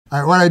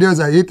what I do is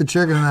I eat the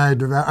chicken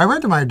and I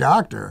went to my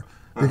doctor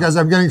because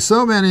I'm getting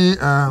so many.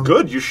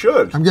 Good, you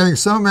should. I'm getting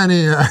so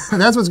many.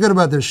 That's what's good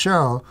about this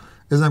show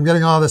is I'm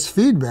getting all this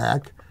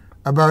feedback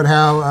about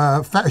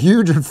how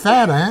huge and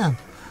fat I am.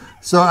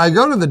 So I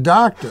go to the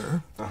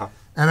doctor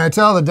and I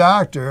tell the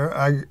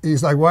doctor,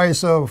 he's like, "Why are you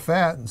so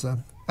fat?" And so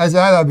I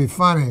said, "That'd be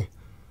funny.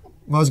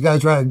 Most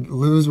guys try to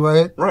lose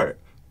weight, Right?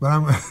 but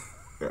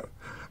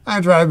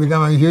I try to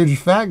become a huge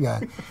fat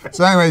guy."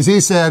 So anyways, he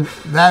said,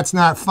 "That's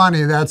not funny.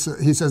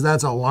 He says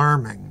that's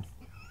alarming."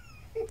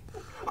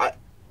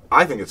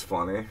 I think it's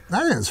funny.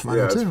 I think it's funny too.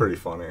 Yeah, it's pretty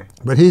funny.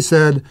 But he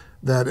said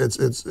that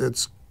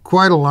it's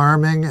quite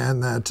alarming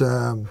and that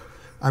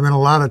I'm in a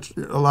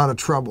lot of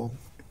trouble.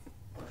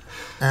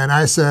 And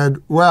I said,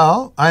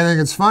 "Well, I think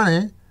it's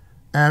funny,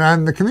 and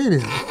I'm the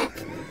comedian."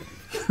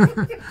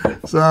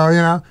 So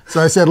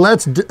I said,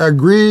 "Let's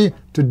agree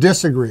to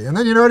disagree." And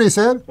then you know what he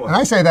said? What? And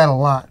I say that a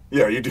lot.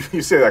 Yeah, you do.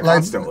 You say that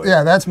constantly.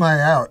 Yeah, that's my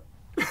out.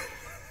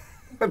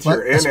 That's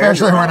your in,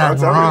 especially when I'm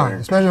wrong.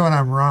 Everything. Especially when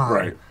I'm wrong.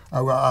 Right.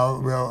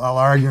 I'll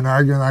argue and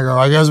argue, and I go,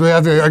 "I guess we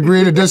have to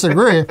agree to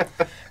disagree."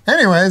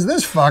 Anyways,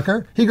 this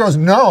fucker, he goes,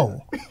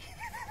 "No."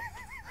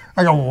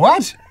 I go,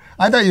 "What?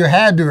 I thought you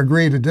had to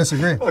agree to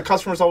disagree." Well, the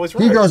customer's always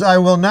right. He goes, "I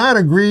will not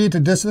agree to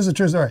This is a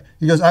true story.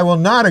 He goes, "I will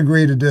not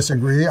agree to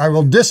disagree. I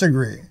will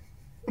disagree."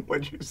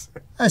 What'd you say?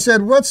 I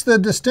said, "What's the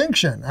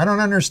distinction? I don't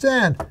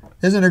understand.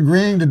 Isn't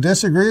agreeing to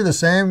disagree the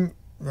same,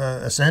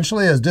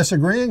 essentially, as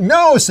disagreeing?"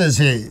 "No," says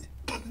he.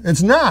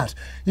 "It's not."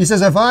 He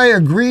says, "If I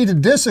agree to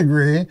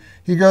disagree,"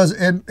 he goes,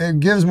 it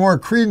gives more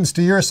credence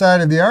to your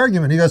side of the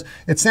argument. He goes,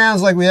 "It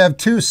sounds like we have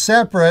two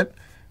separate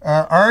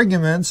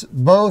arguments,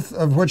 both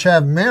of which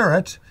have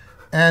merit,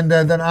 and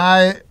then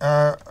I'm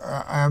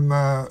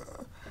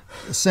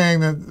saying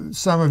that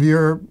some of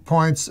your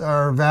points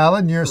are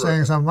valid, and you're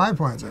saying some of my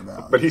points are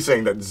valid." But he's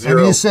saying that zero.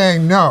 And he's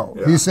saying no.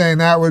 Yeah. He's saying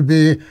that would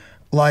be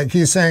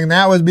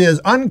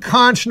as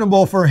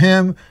unconscionable for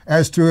him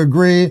as to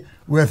agree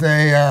with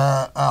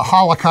a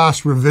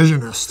Holocaust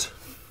revisionist.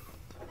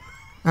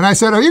 And I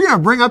said, "Are you going to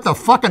bring up the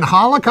fucking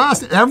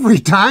Holocaust every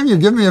time you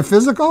give me a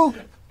physical?"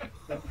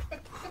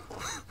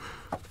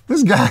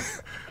 This guy,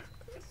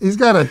 he's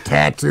got a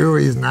tattoo.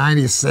 He's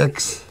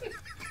 96.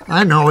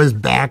 I know his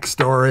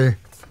backstory.